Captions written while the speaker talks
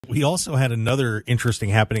We also had another interesting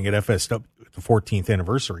happening at FSW, the 14th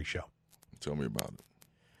anniversary show. Tell me about it.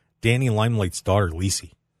 Danny Limelight's daughter,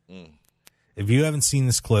 Leesi. If you haven't seen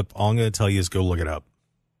this clip, all I'm going to tell you is go look it up.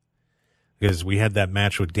 Because we had that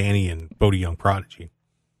match with Danny and Bodie Young Prodigy.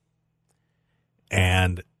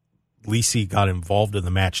 And Leesi got involved in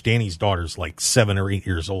the match. Danny's daughter's like 7 or 8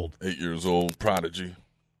 years old. 8 years old, Prodigy.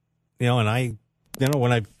 And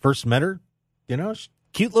when I first met her,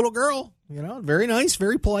 cute little girl, very nice,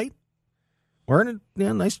 very polite. Wearing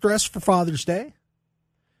a nice dress for Father's Day.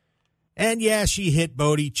 And yeah, she hit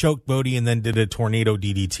Bodie, choked Bodie, and then did a tornado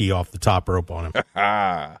DDT off the top rope on him.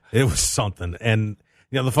 It was something. And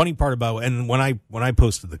the funny part about and when I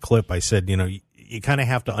posted the clip, I said, you kind of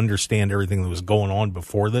have to understand everything that was going on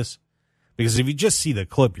before this, because if you just see the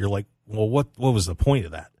clip, you're like, well, what was the point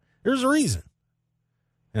of that? There's a reason.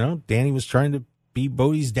 Danny was trying to be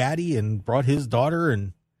Bodie's daddy and brought his daughter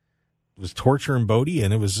and was torturing Bodie,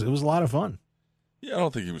 and it was a lot of fun. Yeah, I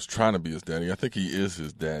don't think he was trying to be his daddy. I think he is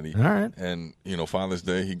his daddy. All right. And, Father's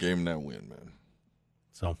Day, he gave him that win, man.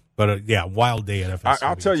 So, but wild day at FSW.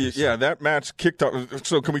 I'll tell you, that match kicked off.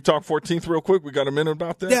 So can we talk 14th real quick? We got a minute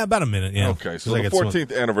about that? Yeah, about a minute, yeah. Okay, so the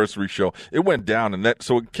 14th anniversary show, it went down, and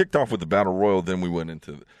so it kicked off with the Battle Royal, then we went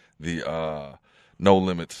into the No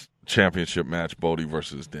Limits championship match, Bodie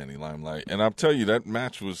versus Danny Limelight. And I'll tell you, that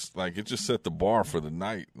match was, it just set the bar for the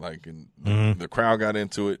night. And the crowd got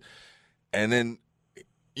into it. And then,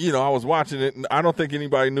 I was watching it, and I don't think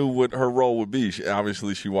anybody knew what her role would be.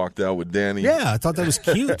 Obviously, she walked out with Danny. Yeah, I thought that was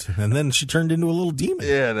cute. And then she turned into a little demon.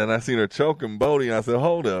 Yeah, and then I seen her choking Bodie, and I said,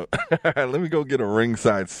 hold up. Let me go get a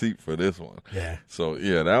ringside seat for this one. Yeah. So,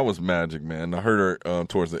 that was magic, man. I heard her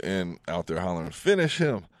towards the end out there hollering, finish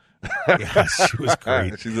him. Yeah, she was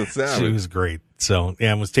great. She's a savage. She was great. So,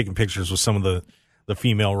 I was taking pictures with some of the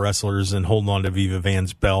female wrestlers and holding on to Viva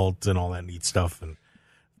Van's belt and all that neat stuff. And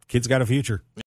kid's got a future.